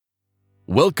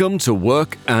Welcome to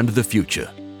Work and the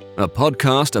Future, a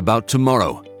podcast about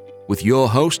tomorrow, with your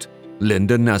host,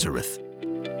 Linda Nazareth.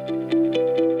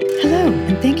 Hello,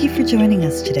 and thank you for joining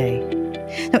us today.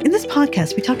 Now, in this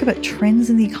podcast, we talk about trends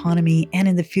in the economy and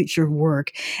in the future of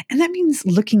work, and that means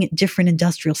looking at different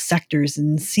industrial sectors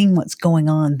and seeing what's going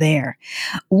on there.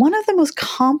 One of the most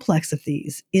complex of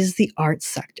these is the arts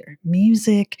sector: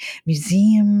 music,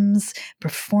 museums,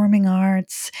 performing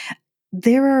arts.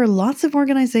 There are lots of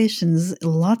organizations,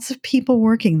 lots of people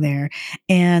working there,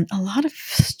 and a lot of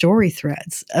story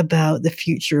threads about the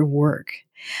future of work.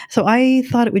 So I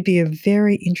thought it would be a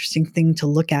very interesting thing to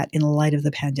look at in light of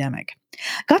the pandemic.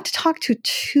 Got to talk to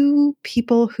two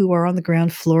people who are on the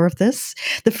ground floor of this.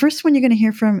 The first one you're going to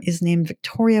hear from is named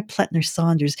Victoria Pletner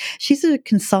Saunders. She's a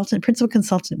consultant, principal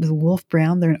consultant with Wolf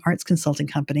Brown. They're an arts consulting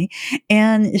company.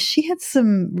 And she had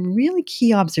some really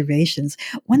key observations.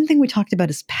 One thing we talked about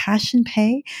is passion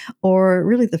pay, or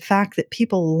really the fact that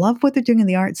people love what they're doing in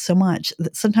the arts so much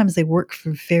that sometimes they work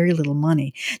for very little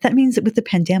money. That means that with the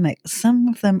pandemic, some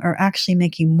of them are actually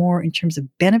making more in terms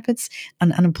of benefits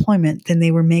and unemployment than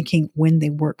they were making when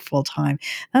they work full time.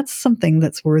 That's something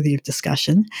that's worthy of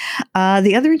discussion.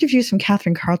 The other interview is from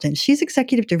Catherine Carlton. She's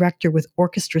executive director with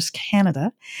Orchestras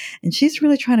Canada, and she's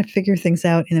really trying to figure things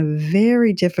out in a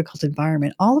very difficult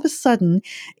environment. All of a sudden,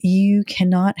 you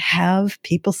cannot have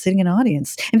people sitting in an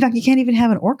audience. In fact, you can't even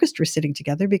have an orchestra sitting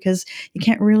together because you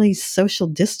can't really social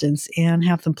distance and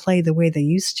have them play the way they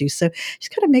used to. So she's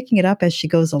kind of making it up as she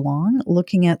goes along,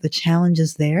 looking at the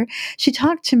challenges there. She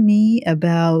talked to me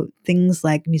about things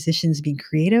like musicians being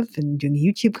creative and doing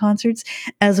YouTube concerts,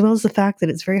 as well as the fact that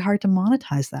it's very hard to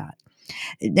monetize that.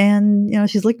 And,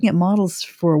 she's looking at models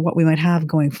for what we might have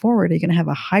going forward. Are you going to have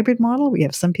a hybrid model? We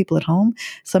have some people at home,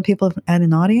 some people at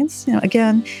an audience.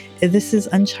 Again, this is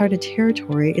uncharted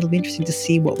territory. It'll be interesting to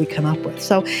see what we come up with.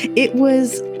 So it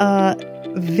was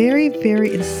very, very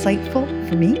insightful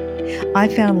for me. I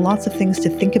found lots of things to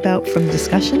think about from the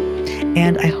discussion,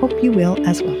 and I hope you will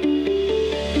as well.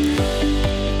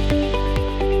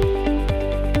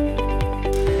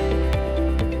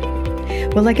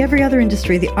 Well, like every other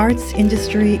industry, the arts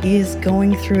industry is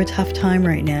going through a tough time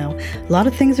right now. A lot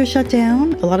of things are shut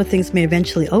down. A lot of things may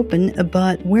eventually open,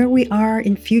 but where we are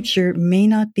in future may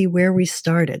not be where we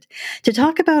started. To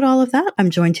talk about all of that, I'm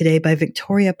joined today by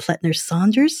Victoria Pletner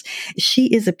Saunders. She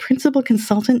is a principal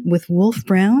consultant with Wolf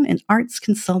Brown, an arts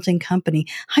consulting company.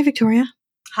 Hi, Victoria.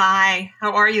 Hi.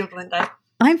 How are you, Linda?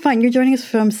 I'm fine. You're joining us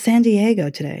from San Diego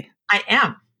today. I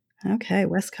am. Okay,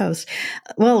 West Coast.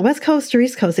 Well, West Coast or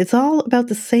East Coast, it's all about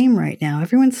the same right now.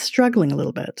 Everyone's struggling a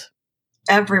little bit.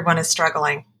 Everyone is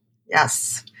struggling.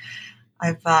 Yes.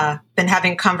 I've been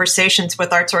having conversations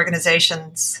with arts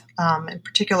organizations, in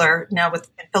particular now in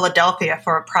Philadelphia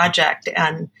for a project,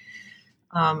 and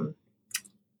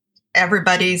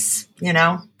everybody's,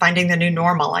 finding the new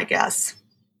normal, I guess.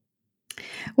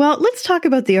 Well, let's talk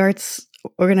about the arts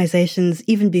organizations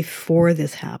even before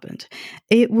this happened.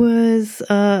 It was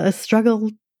a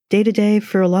struggle day to day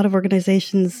for a lot of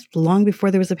organizations long before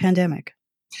there was a pandemic.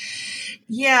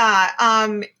 Yeah,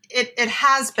 it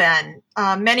has been.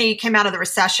 Many came out of the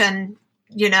recession,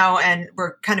 and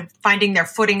were kind of finding their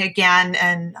footing again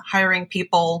and hiring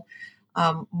people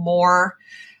more.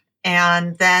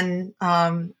 And then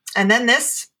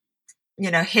this,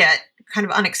 hit kind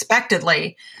of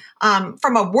unexpectedly.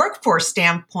 From a workforce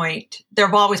standpoint, there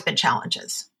have always been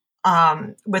challenges.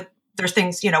 There's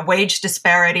things, wage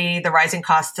disparity, the rising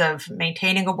costs of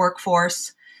maintaining a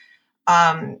workforce,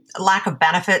 lack of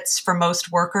benefits for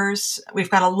most workers.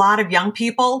 We've got a lot of young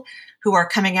people who are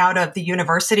coming out of the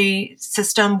university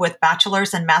system with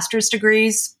bachelor's and master's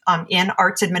degrees in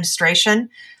arts administration.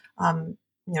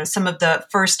 Some of the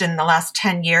first in the last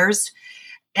 10 years,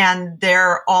 and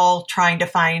they're all trying to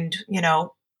find,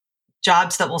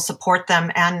 jobs that will support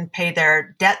them and pay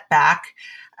their debt back.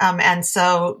 And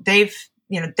so they've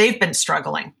been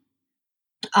struggling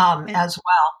as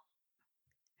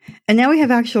well. And now we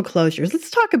have actual closures. Let's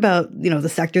talk about, the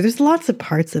sector. There's lots of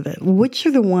parts of it. Which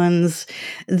are the ones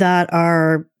that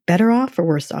are better off or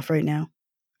worse off right now?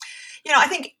 I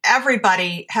think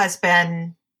everybody has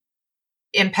been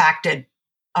impacted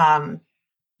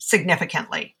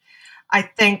significantly. I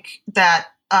think that,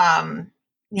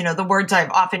 the words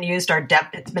I've often used are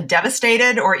it's been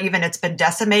devastated, or even it's been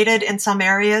decimated in some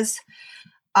areas,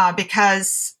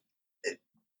 because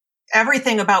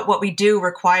everything about what we do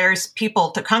requires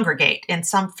people to congregate in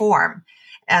some form.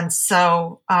 And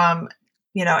so,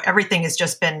 everything has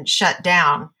just been shut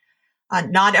down.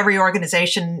 Not every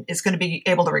organization is going to be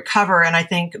able to recover, and I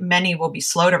think many will be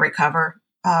slow to recover.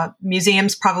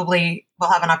 Museums probably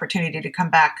will have an opportunity to come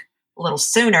back a little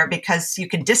sooner because you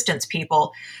can distance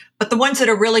people. But the ones that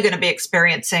are really going to be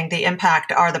experiencing the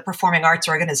impact are the performing arts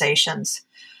organizations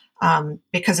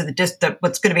because of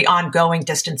what's going to be ongoing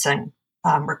distancing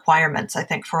requirements, I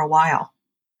think, for a while.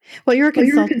 Well, you're a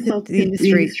consultant to the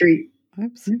industry.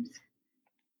 Oops.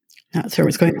 Not sure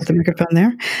what's going on with the microphone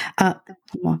there.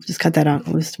 Well, just cut that out.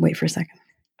 We'll just wait for a second.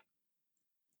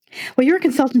 Well, you're a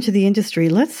consultant to the industry.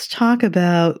 Let's talk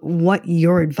about what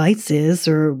your advice is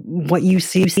or what you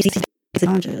see as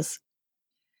challenges.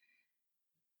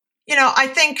 I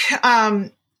think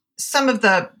some of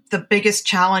the biggest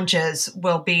challenges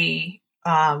will be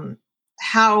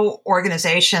how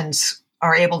organizations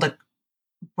are able to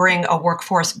bring a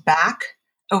workforce back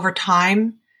over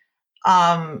time.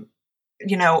 One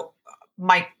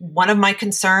of my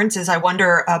concerns is I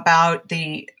wonder about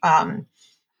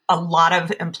a lot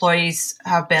of employees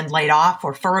have been laid off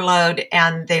or furloughed,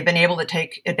 and they've been able to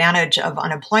take advantage of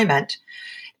unemployment.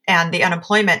 And the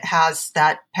unemployment has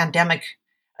that pandemic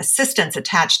assistance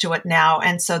attached to it now.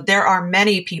 And so there are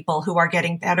many people who are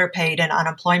getting better paid in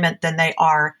unemployment than they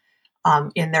are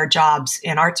in their jobs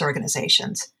in arts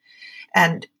organizations.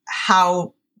 And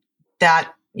how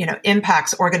that,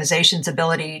 impacts organizations'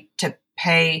 ability to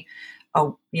pay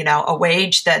a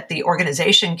wage that the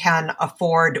organization can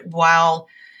afford while,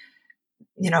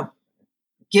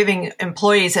 giving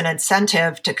employees an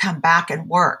incentive to come back and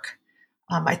work.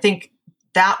 I think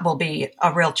that will be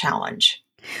a real challenge.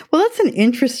 Well, that's an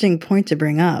interesting point to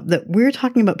bring up, that we're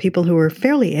talking about people who are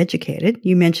fairly educated.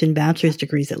 You mentioned bachelor's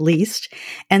degrees at least,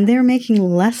 and they're making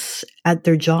less at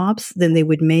their jobs than they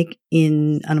would make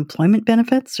in unemployment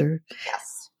benefits, or?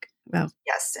 Yes. Wow.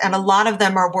 Yes. And a lot of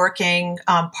them are working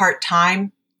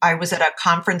part-time. I was at a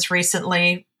conference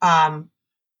recently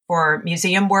for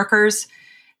museum workers,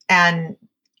 and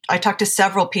I talked to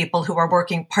several people who are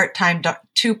working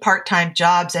two part-time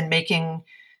jobs and making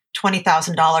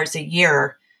 $20,000 a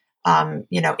year,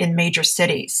 in major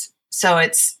cities. So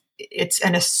it's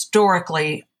an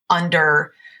historically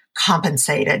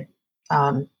undercompensated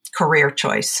career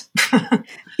choice.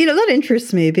 That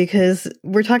interests me because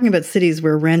we're talking about cities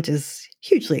where rent is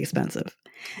hugely expensive.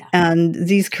 Yeah. And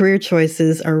these career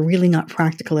choices are really not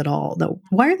practical at all. Now,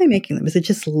 why are they making them? Is it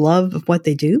just love of what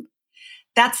they do?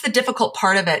 That's the difficult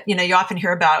part of it. You often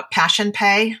hear about passion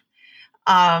pay,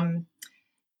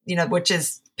 which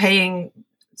is paying,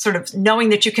 sort of knowing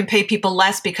that you can pay people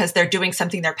less because they're doing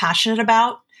something they're passionate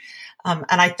about. And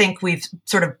I think we've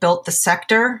sort of built the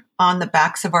sector on the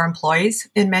backs of our employees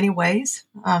in many ways.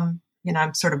 I'm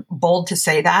sort of bold to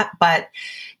say that, but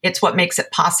it's what makes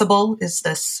it possible is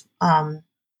this,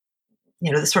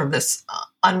 this sort of this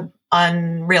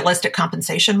unrealistic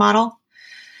compensation model.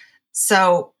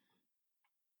 So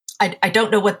I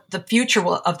don't know what the future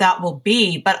of that will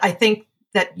be, but I think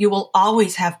that you will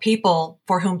always have people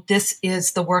for whom this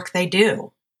is the work they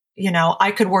do.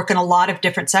 I could work in a lot of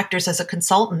different sectors as a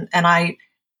consultant, and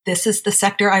this is the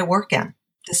sector I work in.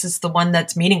 This is the one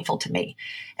that's meaningful to me.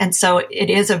 And so it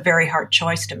is a very hard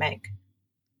choice to make.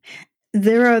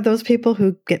 There are those people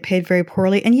who get paid very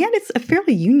poorly, and yet it's a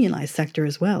fairly unionized sector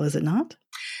as well, is it not?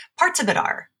 Parts of it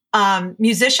are.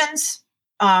 Musicians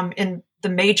in the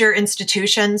major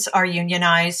institutions are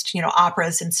unionized,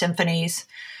 operas and symphonies.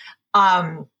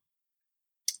 The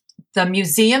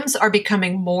museums are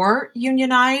becoming more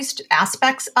unionized,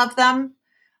 aspects of them.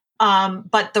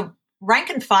 But the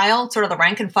rank and file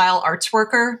arts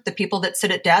worker, the people that sit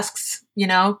at desks,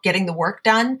 getting the work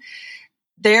done,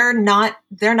 they're not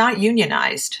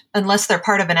unionized unless they're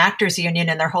part of an actors union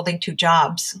and they're holding two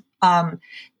jobs.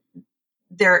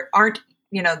 There aren't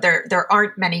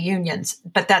many unions,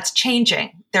 but that's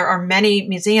changing. There are many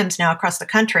museums now across the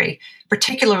country,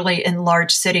 particularly in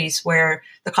large cities where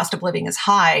the cost of living is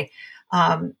high,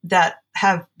 that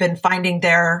have been finding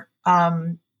their,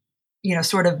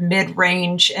 sort of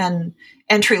mid-range and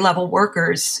entry-level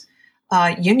workers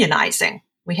unionizing.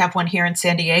 We have one here in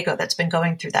San Diego that's been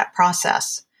going through that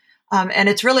process. And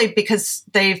it's really because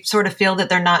they sort of feel that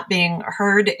they're not being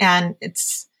heard, and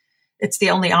it's the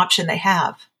only option they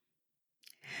have.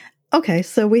 Okay,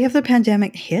 so we have the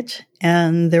pandemic hit,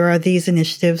 and there are these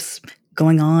initiatives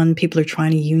going on. People are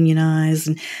trying to unionize,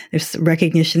 and there's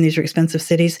recognition these are expensive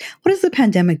cities. What does the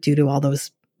pandemic do to all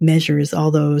those measures, all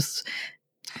those,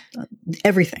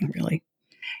 everything, really?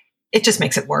 It just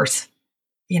makes it worse,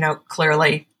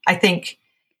 clearly. I think,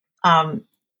 I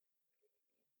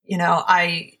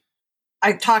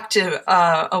talked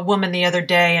to a woman the other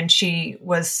day, and she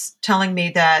was telling me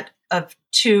that of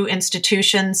two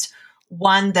institutions,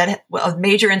 one a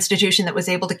major institution that was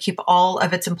able to keep all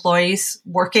of its employees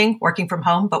working from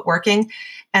home, but working,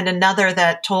 and another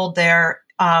that told their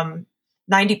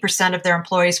 90% of their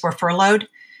employees were furloughed,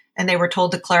 and they were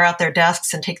told to clear out their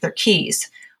desks and take their keys,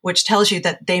 which tells you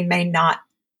that they may not,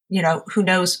 who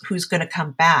knows who's going to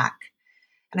come back.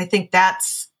 And I think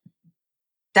that's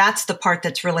the part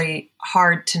that's really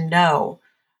hard to know,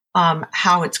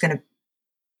 how it's going to,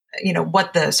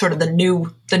 what the sort of the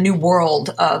new world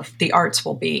of the arts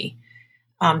will be,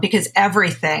 because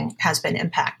everything has been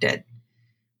impacted.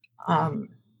 And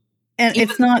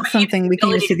it's not something we can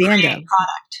even see the end of.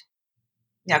 Product.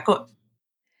 Yeah, go.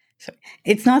 So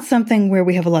it's not something where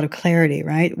we have a lot of clarity,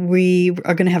 right? We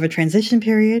are going to have a transition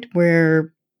period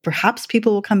where perhaps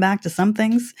people will come back to some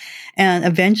things, and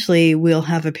eventually we'll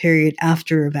have a period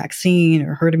after a vaccine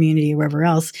or herd immunity or wherever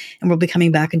else, and we'll be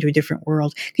coming back into a different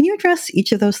world. Can you address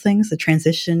each of those things, the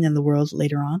transition and the world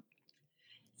later on?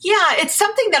 Yeah, it's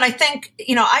something that I think,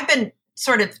 I've been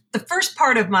sort of the first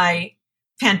part of my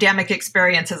pandemic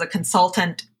experience as a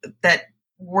consultant that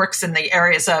works in the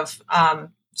areas of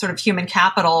sort of human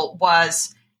capital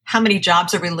was, how many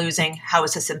jobs are we losing? How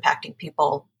is this impacting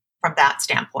people from that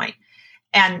standpoint?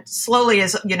 And slowly,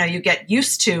 as you get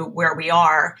used to where we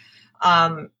are,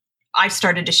 I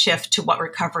started to shift to what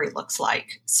recovery looks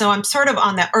like. So I'm sort of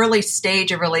on the early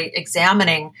stage of really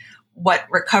examining what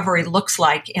recovery looks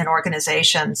like in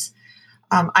organizations.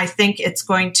 I think it's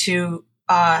going to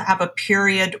have a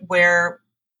period where,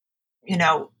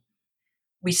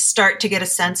 we start to get a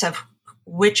sense of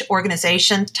which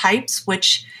organization types,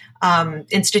 which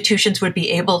institutions would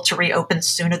be able to reopen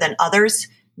sooner than others.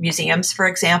 Museums, for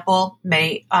example,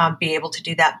 may be able to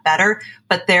do that better,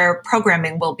 but their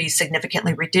programming will be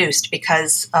significantly reduced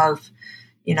because of,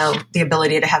 the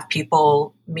ability to have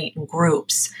people meet in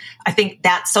groups. I think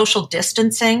that social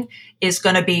distancing is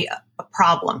going to be a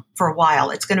problem for a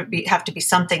while. It's going to have to be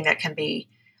something that can be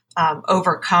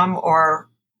overcome or,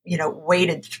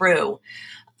 waded through.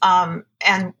 So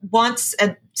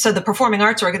the performing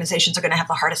arts organizations are going to have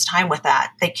the hardest time with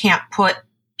that. They can't put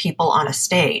people on a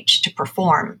stage to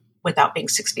perform without being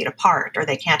 6 feet apart, or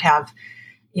they can't have,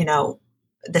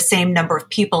 the same number of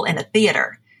people in a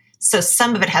theater. So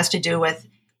some of it has to do with,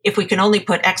 if we can only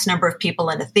put X number of people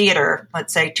in a theater,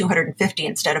 let's say 250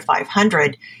 instead of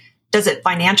 500, does it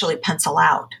financially pencil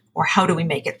out? Or how do we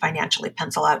make it financially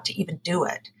pencil out to even do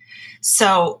it?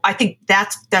 So I think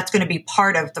that's going to be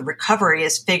part of the recovery,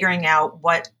 is figuring out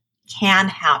what can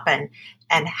happen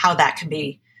and how that can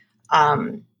be,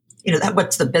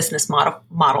 what's the business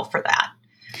model for that?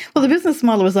 Well, the business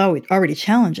model was already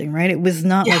challenging, right? It was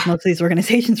not like most of these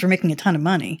organizations were making a ton of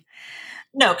money.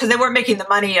 No, because they weren't making the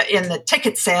money in the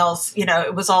ticket sales.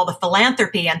 It was all the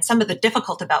philanthropy. And some of the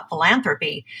difficult about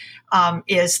philanthropy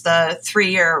is the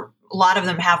 3-year, a lot of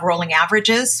them have rolling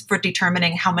averages for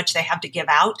determining how much they have to give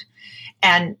out.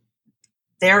 And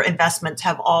their investments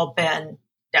have all been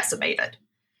decimated.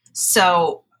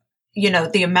 So,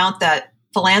 the amount that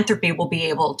philanthropy will be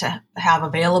able to have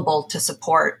available to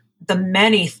support the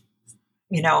many,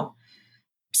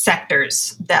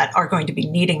 sectors that are going to be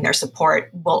needing their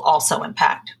support will also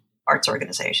impact arts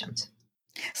organizations.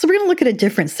 So we're going to look at a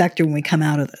different sector when we come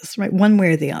out of this, right? One way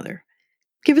or the other.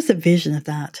 Give us a vision of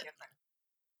that.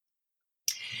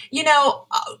 We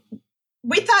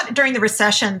thought during the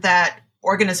recession that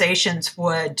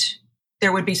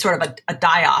there would be sort of a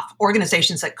die-off.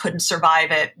 Organizations that couldn't survive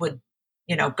it would,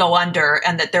 go under,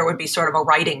 and that there would be sort of a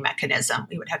righting mechanism.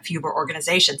 We would have fewer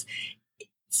organizations.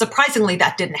 Surprisingly,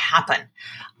 that didn't happen.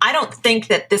 I don't think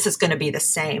that this is going to be the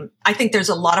same. I think there's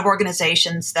a lot of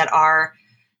organizations that are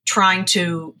trying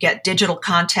to get digital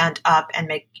content up and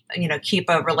keep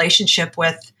a relationship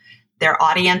with their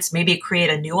audience, maybe create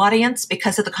a new audience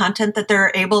because of the content that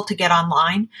they're able to get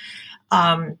online.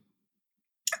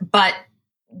 But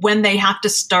when they have to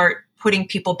start putting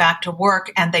people back to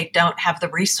work and they don't have the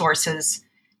resources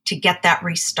to get that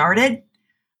restarted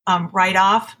right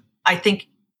off, I think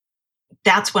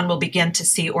that's when we'll begin to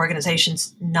see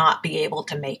organizations not be able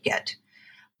to make it.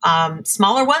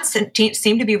 Smaller ones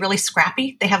seem to be really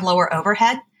scrappy. They have lower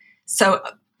overhead. So,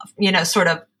 sort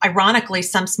of ironically,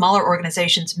 some smaller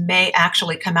organizations may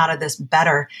actually come out of this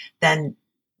better than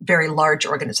very large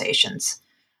organizations.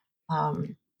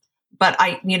 But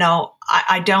I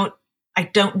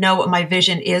don't know what my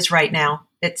vision is right now.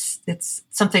 It's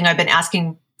something I've been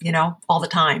asking, all the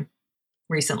time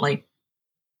recently.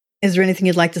 Is there anything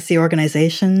you'd like to see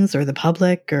organizations or the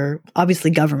public or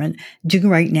obviously government do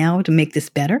right now to make this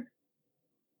better?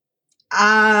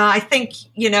 I think,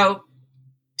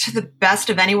 to the best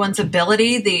of anyone's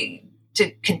ability, to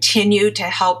continue to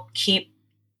help keep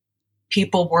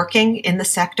people working in the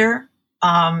sector,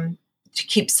 to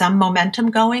keep some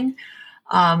momentum going,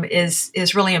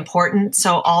 is really important.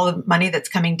 So all the money that's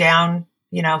coming down,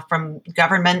 from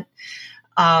government,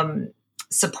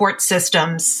 support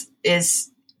systems is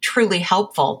truly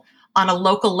helpful. On a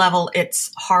local level,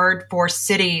 it's hard for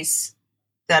cities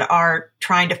that are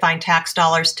trying to find tax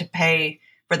dollars to pay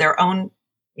for their own,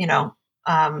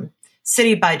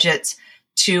 city budgets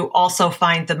to also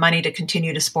find the money to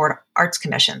continue to support arts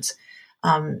commissions.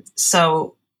 I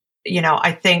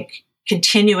think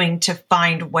continuing to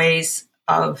find ways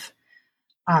of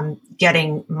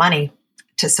getting money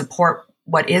to support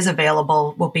what is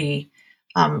available will be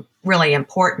really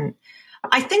important.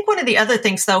 I think one of the other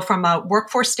things, though, from a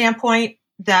workforce standpoint,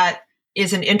 that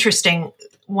is an interesting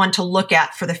one to look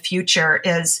at for the future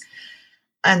is,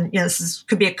 and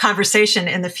could be a conversation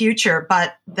in the future,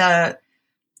 but the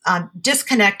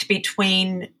disconnect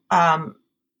between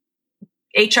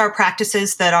HR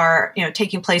practices that are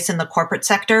taking place in the corporate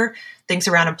sector, things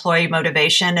around employee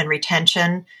motivation and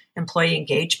retention, employee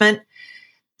engagement,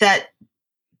 that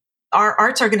our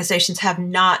arts organizations have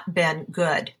not been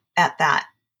good at that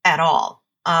at all.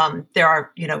 There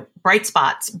are, bright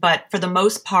spots, but for the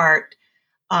most part,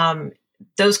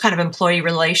 those kind of employee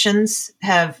relations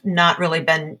have not really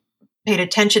been paid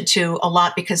attention to a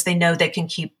lot because they know they can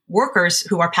keep workers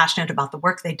who are passionate about the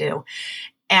work they do.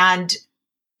 And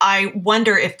I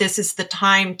wonder if this is the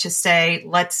time to say,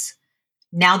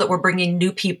 now that we're bringing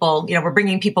new people, we're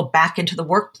bringing people back into the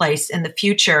workplace in the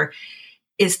future,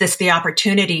 is this the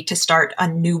opportunity to start a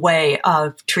new way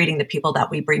of treating the people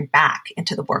that we bring back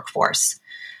into the workforce?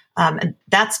 And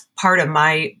that's part of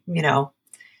my,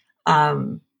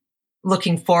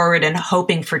 looking forward and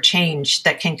hoping for change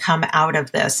that can come out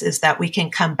of this, is that we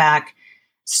can come back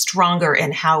stronger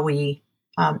in how we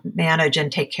manage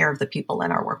and take care of the people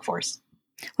in our workforce.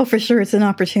 Well, for sure, it's an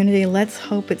opportunity. Let's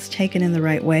hope it's taken in the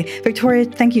right way. Victoria,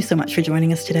 thank you so much for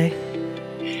joining us today.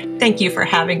 Thank you for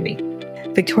having me.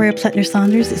 Victoria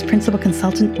Pletner-Saunders is Principal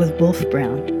Consultant with Wolf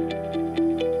Brown.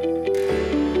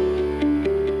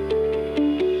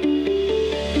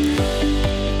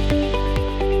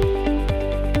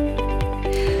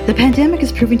 The pandemic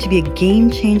is proving to be a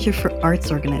game changer for arts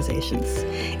organizations.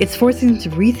 It's forcing them to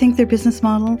rethink their business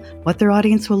model, what their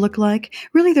audience will look like,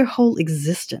 really their whole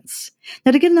existence.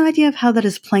 Now, to get an idea of how that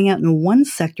is playing out in one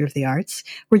sector of the arts,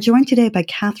 we're joined today by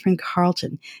Catherine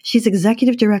Carlton. She's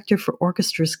Executive Director for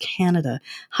Orchestras Canada.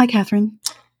 Hi, Catherine.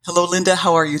 Hello, Linda.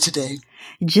 How are you today?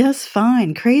 Just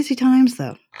fine. Crazy times,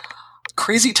 though.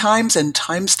 Crazy times, and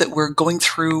times that we're going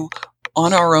through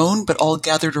on our own, but all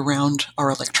gathered around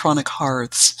our electronic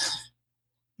hearths.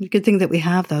 Good thing that we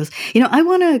have those. I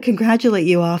want to congratulate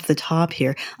you off the top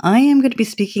here. I am going to be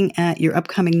speaking at your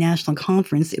upcoming national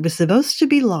conference. It was supposed to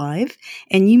be live,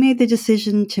 and you made the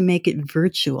decision to make it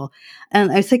virtual.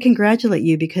 And I say congratulate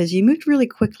you because you moved really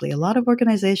quickly. A lot of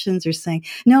organizations are saying,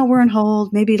 no, we're on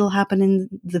hold. Maybe it'll happen in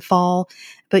the fall.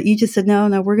 But you just said, no,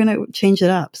 we're going to change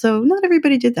it up. So not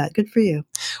everybody did that. Good for you.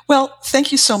 Well,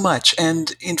 thank you so much.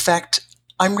 And in fact,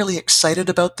 I'm really excited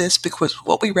about this because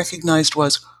what we recognized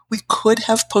was we could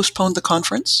have postponed the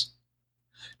conference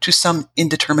to some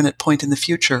indeterminate point in the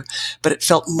future, but it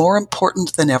felt more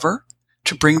important than ever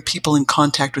to bring people in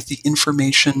contact with the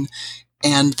information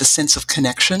and the sense of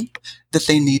connection that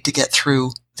they need to get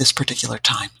through this particular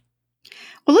time.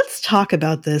 Well, let's talk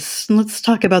about this. Let's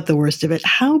talk about the worst of it.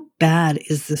 How bad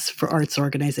is this for arts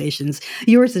organizations,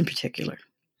 yours in particular?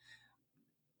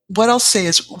 What I'll say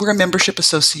is we're a membership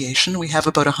association. We have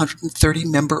about 130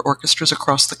 member orchestras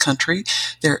across the country.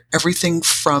 They're everything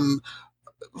from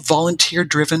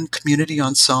volunteer-driven community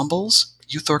ensembles,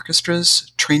 youth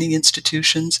orchestras, training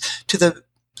institutions, to the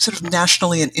sort of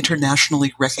nationally and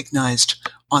internationally recognized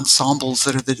ensembles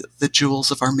that are the jewels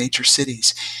of our major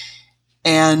cities.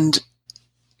 And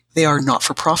they are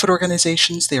not-for-profit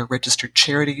organizations. They are registered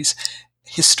charities.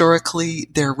 Historically,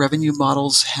 their revenue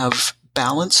models have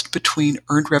balanced between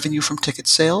earned revenue from ticket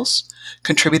sales,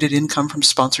 contributed income from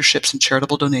sponsorships and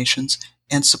charitable donations,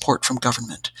 and support from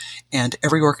government. And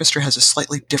every orchestra has a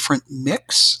slightly different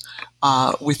mix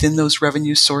within those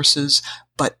revenue sources,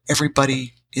 but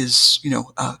everybody is,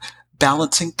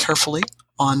 balancing carefully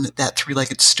on that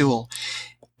three-legged stool.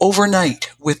 Overnight,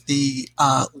 with the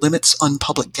limits on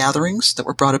public gatherings that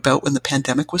were brought about when the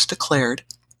pandemic was declared,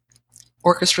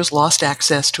 orchestras lost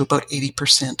access to about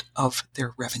 80% of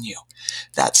their revenue.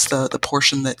 That's the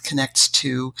portion that connects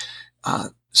to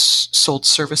sold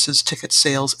services, ticket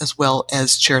sales, as well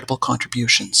as charitable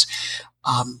contributions.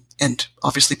 And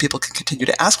obviously people can continue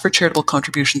to ask for charitable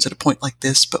contributions at a point like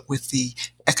this, but with the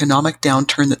economic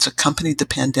downturn that's accompanied the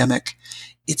pandemic,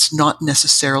 it's not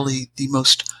necessarily the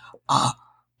most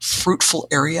fruitful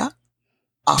area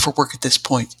for work at this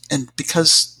point. And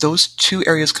because those two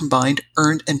areas combined,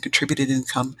 earned and contributed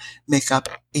income, make up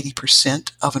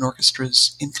 80% of an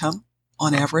orchestra's income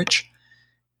on average,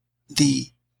 the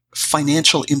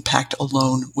financial impact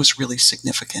alone was really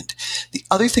significant. The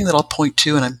other thing that I'll point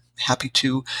to, and I'm happy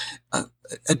to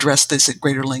address this at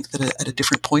greater length at a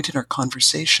different point in our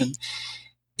conversation,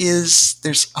 is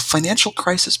there's a financial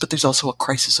crisis, but there's also a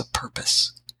crisis of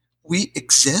purpose. We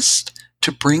exist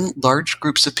to bring large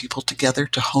groups of people together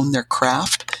to hone their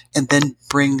craft, and then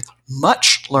bring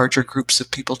much larger groups of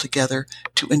people together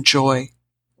to enjoy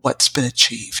what's been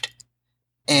achieved.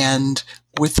 And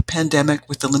with the pandemic,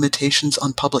 with the limitations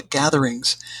on public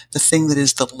gatherings, the thing that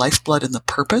is the lifeblood and the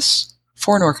purpose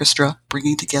for an orchestra,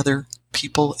 bringing together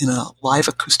people in a live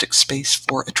acoustic space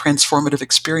for a transformative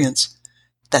experience,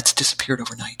 that's disappeared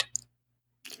overnight.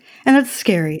 And that's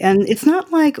scary. And it's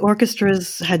not like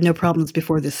orchestras had no problems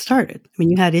before this started. I mean,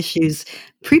 you had issues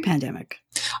pre-pandemic.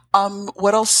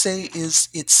 What I'll say is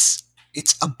it's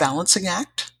a balancing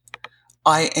act.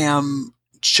 I am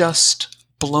just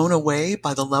blown away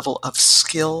by the level of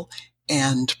skill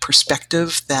and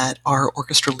perspective that our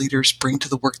orchestra leaders bring to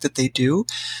the work that they do.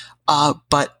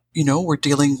 But we're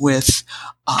dealing with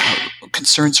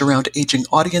concerns around aging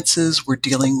audiences. We're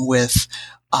dealing with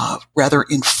rather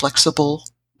inflexible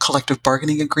collective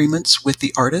bargaining agreements with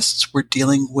the artists. We're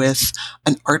dealing with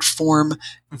an art form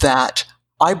that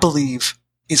I believe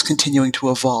is continuing to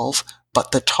evolve,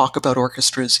 but the talk about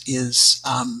orchestras is,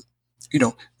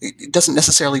 it doesn't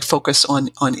necessarily focus on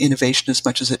innovation as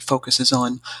much as it focuses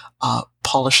on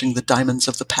polishing the diamonds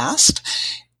of the past.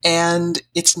 And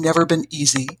it's never been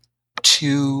easy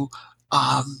to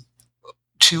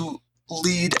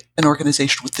lead an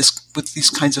organization with these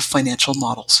kinds of financial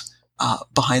models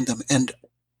behind them, and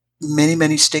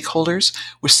many stakeholders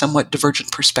with somewhat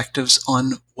divergent perspectives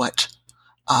on what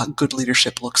good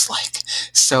leadership looks like.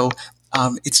 So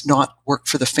it's not work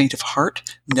for the faint of heart,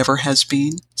 never has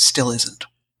been, still isn't.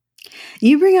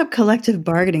 You bring up collective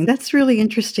bargaining. That's really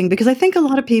interesting because I think a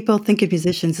lot of people think of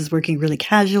musicians as working really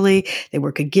casually. They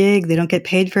work a gig, they don't get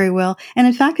paid very well. And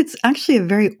in fact, it's actually a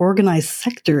very organized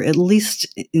sector, at least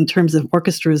in terms of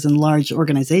orchestras and large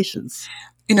organizations.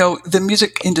 The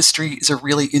music industry is a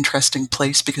really interesting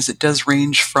place because it does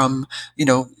range from,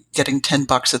 getting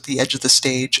 $10 at the edge of the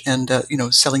stage and,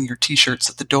 selling your t-shirts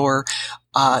at the door,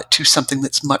 to something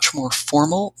that's much more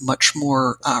formal, much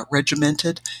more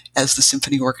regimented, as the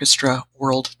symphony orchestra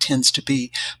world tends to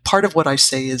be. Part of what I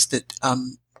say is that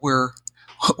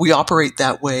we operate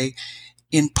that way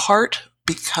in part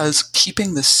because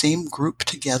keeping the same group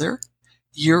together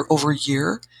year over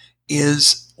year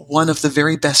is one of the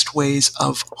very best ways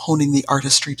of honing the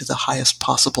artistry to the highest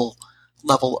possible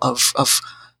level of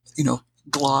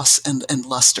gloss and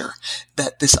luster.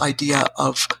 That this idea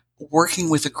of working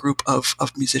with a group of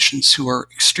musicians who are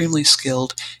extremely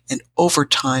skilled, and over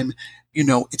time,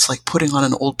 it's like putting on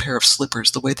an old pair of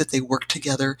slippers. The way that they work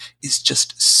together is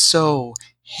just so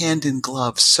hand in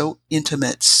glove, so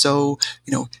intimate, so,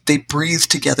 they breathe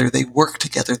together, they work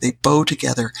together, they bow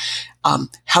together.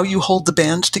 How you hold the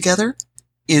band together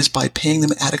is by paying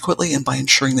them adequately and by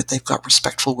ensuring that they've got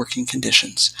respectful working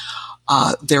conditions.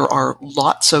 There are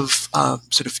lots of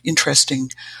sort of interesting,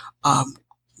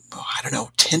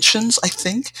 tensions, I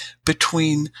think,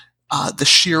 between the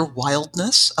sheer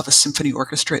wildness of a symphony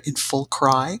orchestra in full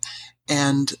cry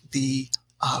and the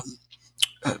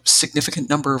significant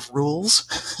number of rules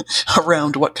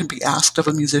around what can be asked of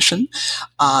a musician,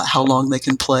 how long they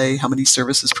can play, how many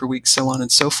services per week, so on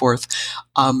and so forth.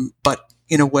 But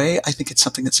in a way, I think it's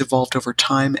something that's evolved over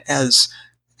time as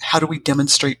how do we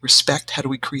demonstrate respect? How do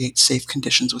we create safe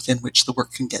conditions within which the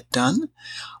work can get done?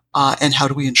 And how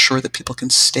do we ensure that people can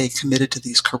stay committed to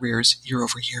these careers year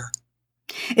over year?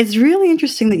 It's really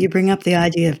interesting that you bring up the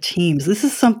idea of teams. This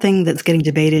is something that's getting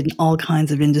debated in all kinds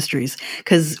of industries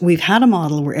because we've had a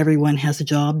model where everyone has a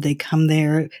job. They come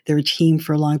there, they're a team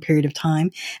for a long period of time.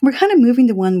 And we're kind of moving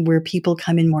to one where people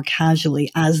come in more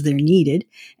casually as they're needed,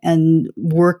 and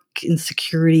work and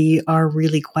security are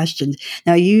really questioned.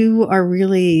 Now, you are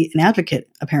really an advocate,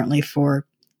 apparently, for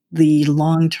the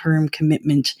long-term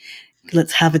commitment.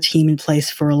 Let's have a team in place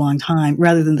for a long time,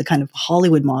 rather than the kind of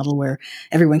Hollywood model where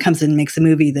everyone comes in and makes a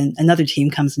movie, then another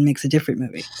team comes and makes a different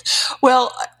movie.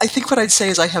 Well, I think what I'd say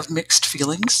is I have mixed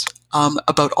feelings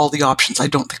about all the options. I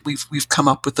don't think we've come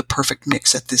up with the perfect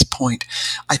mix at this point.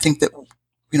 I think that,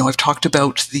 I've talked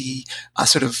about the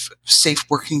sort of safe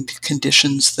working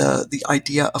conditions, the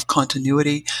idea of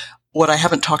continuity. What I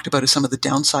haven't talked about is some of the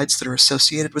downsides that are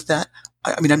associated with that.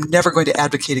 I'm never going to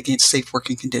advocate against safe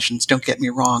working conditions, don't get me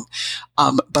wrong.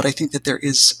 But I think that there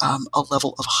is a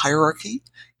level of hierarchy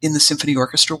in the symphony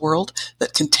orchestra world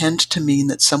that can tend to mean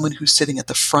that someone who's sitting at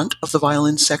the front of the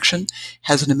violin section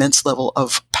has an immense level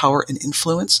of power and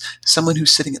influence. Someone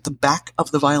who's sitting at the back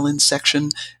of the violin section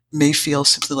may feel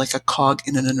simply like a cog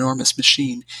in an enormous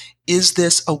machine. Is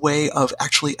this a way of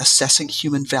actually assessing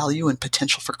human value and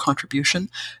potential for contribution?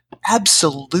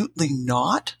 Absolutely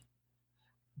not.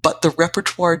 But the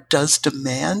repertoire does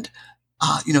demand,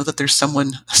 that there's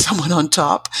someone on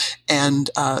top and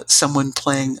someone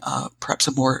playing perhaps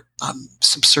a more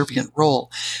subservient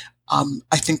role.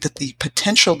 I think that the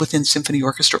potential within symphony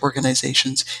orchestra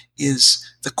organizations is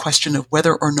the question of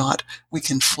whether or not we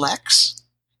can flex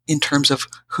in terms of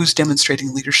who's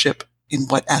demonstrating leadership in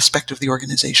what aspect of the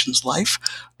organization's life,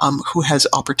 who has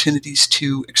opportunities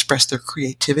to express their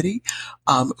creativity,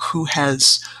 who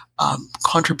has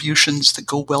contributions that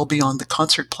go well beyond the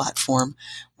concert platform,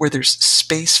 where there's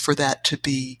space for that to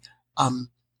be,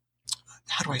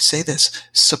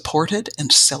 supported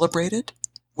and celebrated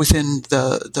within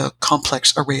the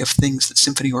complex array of things that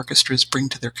symphony orchestras bring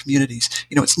to their communities.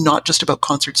 It's not just about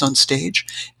concerts on stage,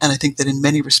 and I think that in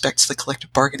many respects the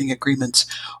collective bargaining agreements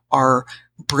are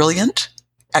brilliant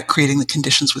at creating the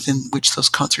conditions within which those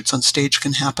concerts on stage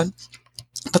can happen.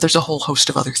 But there's a whole host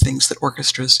of other things that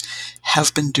orchestras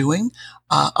have been doing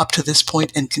up to this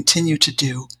point and continue to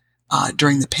do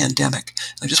during the pandemic.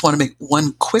 I just want to make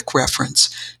one quick reference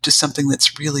to something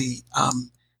that's really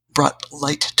brought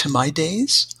light to my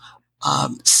days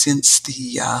since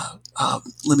the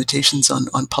limitations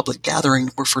on public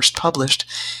gathering were first published,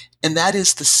 and that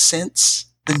is the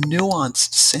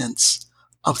nuanced sense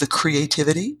of the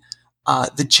creativity,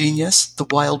 the genius, the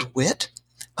wild wit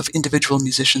of individual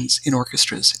musicians in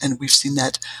orchestras. And we've seen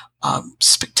that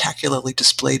spectacularly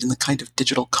displayed in the kind of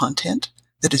digital content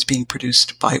that is being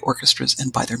produced by orchestras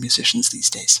and by their musicians these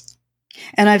days.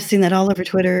 And I've seen that all over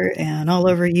Twitter and all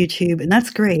over YouTube, and that's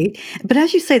great. But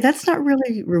as you say, that's not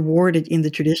really rewarded in the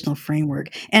traditional framework.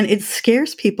 And it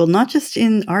scares people, not just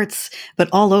in arts, but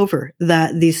all over,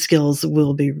 that these skills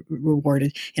will be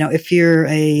rewarded. If you're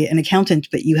an accountant,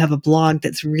 but you have a blog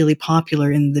that's really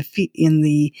popular in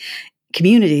the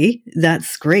community,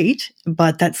 that's great,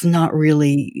 but that's not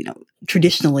really,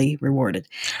 traditionally rewarded.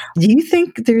 Do you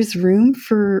think there's room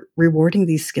for rewarding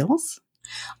these skills?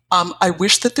 I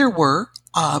wish that there were.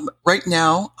 Right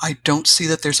now, I don't see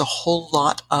that there's a whole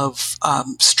lot of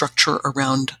structure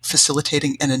around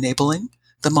facilitating and enabling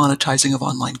the monetizing of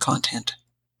online content.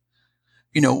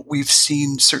 We've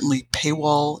seen certainly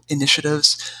paywall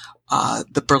initiatives.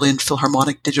 The Berlin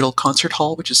Philharmonic Digital Concert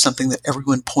Hall, which is something that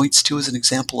everyone points to as an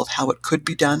example of how it could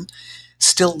be done,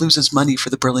 still loses money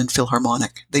for the Berlin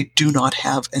Philharmonic. They do not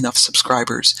have enough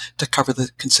subscribers to cover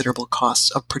the considerable costs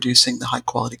of producing the high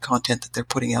quality content that they're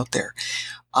putting out there.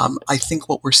 I think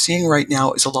what we're seeing right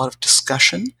now is a lot of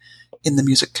discussion in the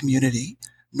music community,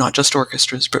 not just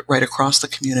orchestras, but right across the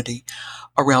community,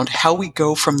 around how we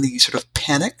go from the sort of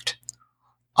panicked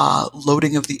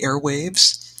loading of the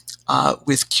airwaves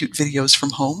with cute videos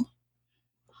from home,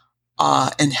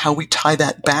 and how we tie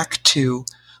that back to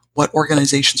what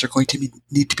organizations are going to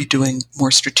need to be doing more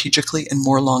strategically and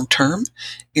more long-term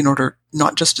in order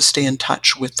not just to stay in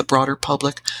touch with the broader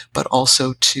public, but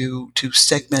also to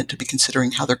segment, to be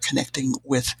considering how they're connecting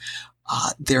with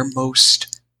their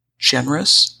most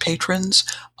generous patrons,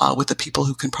 with the people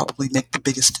who can probably make the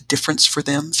biggest difference for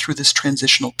them through this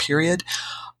transitional period,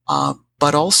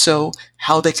 but also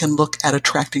how they can look at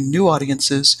attracting new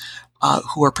audiences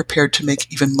who are prepared to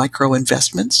make even micro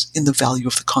investments in the value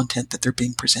of the content that they're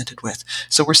being presented with.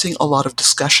 So we're seeing a lot of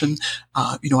discussion.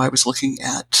 I was looking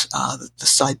at the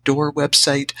Side Door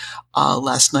website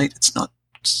last night. I'm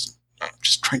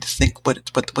just trying to think what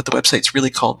the website's really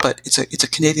called, but it's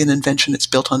a Canadian invention. It's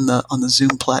built on the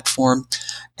Zoom platform,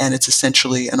 and it's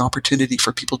essentially an opportunity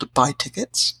for people to buy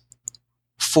tickets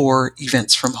for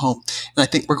events from home. And I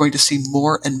think we're going to see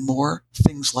more and more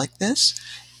things like this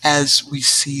as we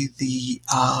see the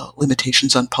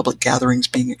limitations on public gatherings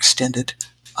being extended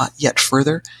yet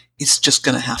further. It's just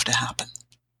going to have to happen.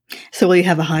 So will you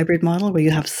have a hybrid model where you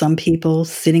have some people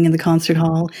sitting in the concert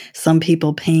hall, some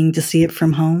people paying to see it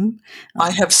from home?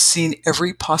 I have seen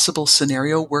every possible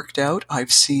scenario worked out.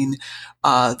 I've seen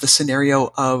the scenario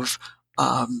of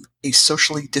a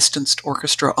socially distanced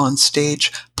orchestra on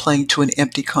stage playing to an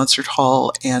empty concert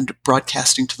hall and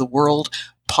broadcasting to the world,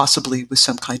 possibly with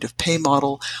some kind of pay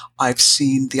model. I've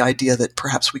seen the idea that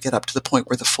perhaps we get up to the point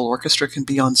where the full orchestra can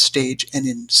be on stage, and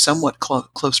in somewhat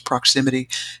close proximity,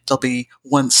 there'll be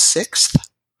 1/6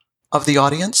 of the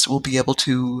audience will be able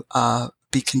to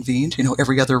be convened,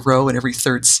 every other row and every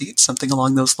third seat, something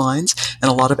along those lines, and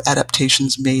a lot of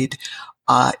adaptations made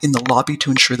in the lobby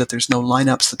to ensure that there's no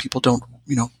lineups, that people don't,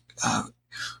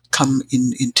 come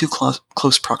in too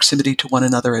close proximity to one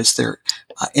another as they're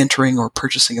entering or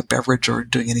purchasing a beverage or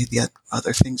doing any of the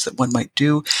other things that one might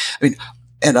do. I mean,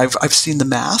 and I've seen the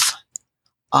math,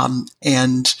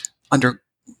 and under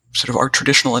sort of our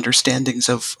traditional understandings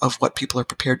of what people are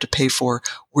prepared to pay for,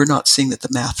 we're not seeing that the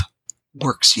math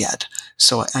works yet.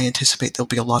 So I anticipate there'll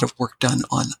be a lot of work done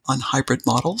on hybrid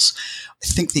models. I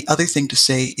think the other thing to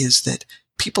say is that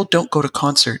people don't go to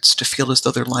concerts to feel as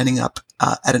though they're lining up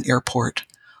at an airport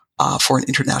for an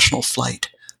international flight.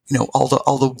 You know, all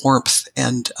the warmth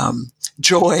and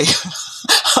joy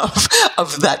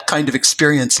of that kind of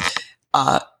experience.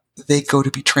 They go to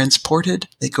be transported.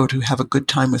 They go to have a good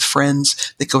time with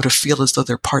friends. They go to feel as though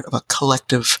they're part of a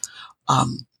collective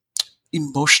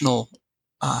emotional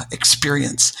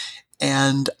experience.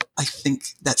 And I think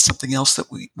that's something else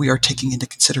that we are taking into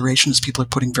consideration as people are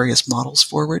putting various models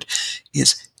forward,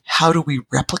 is how do we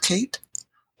replicate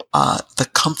the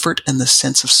comfort and the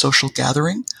sense of social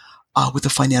gathering with a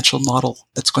financial model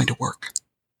that's going to work.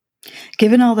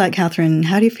 Given all that, Catherine,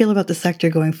 how do you feel about the sector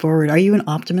going forward? Are you an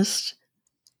optimist?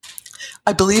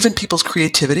 I believe in people's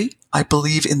creativity. I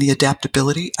believe in the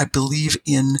adaptability. I believe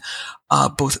in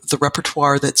both the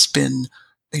repertoire that's been,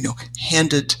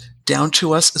 handed down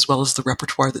to us, as well as the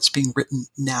repertoire that's being written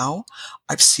now.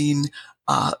 I've seen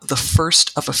the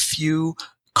first of a few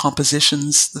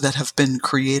compositions that have been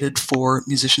created for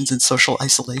musicians in social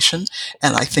isolation.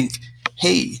 And I think,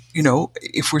 hey,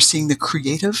 if we're seeing the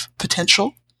creative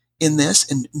potential in this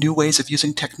and new ways of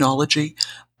using technology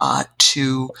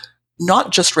to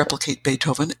not just replicate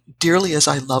Beethoven, dearly as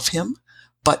I love him,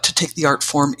 but to take the art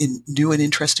form in new and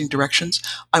interesting directions,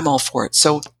 I'm all for it.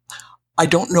 So I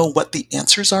don't know what the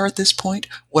answers are at this point.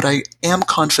 What I am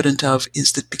confident of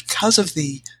is that because of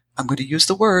the, I'm going to use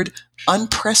the word,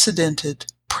 unprecedented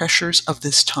pressures of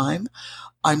this time,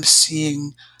 I'm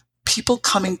seeing people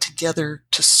coming together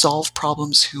to solve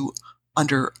problems who,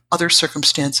 under other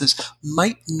circumstances,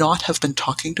 might not have been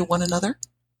talking to one another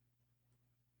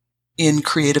in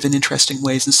creative and interesting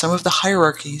ways. And some of the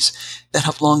hierarchies that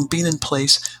have long been in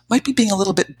place might be being a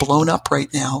little bit blown up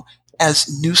right now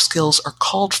as new skills are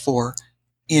called for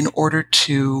in order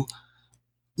to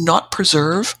not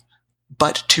preserve,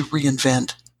 but to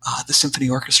reinvent the symphony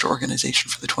orchestra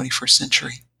organization for the 21st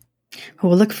century. Well,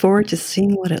 we'll look forward to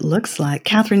seeing what it looks like.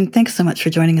 Catherine, thanks so much for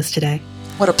joining us today.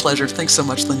 What a pleasure. Thanks so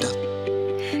much, Linda.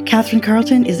 Catherine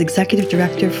Carleton is Executive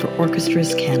Director for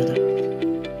Orchestras Canada.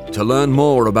 To learn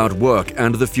more about Work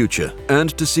and the Future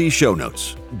and to see show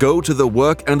notes, go to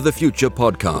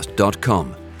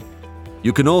theworkandthefuturepodcast.com.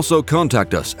 You can also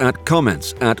contact us at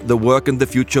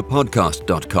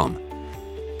comments@theworkandthefuturepodcast.com.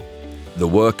 The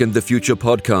Work and the Future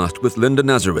podcast with Linda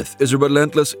Nazareth is a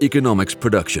Relentless Economics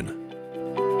production.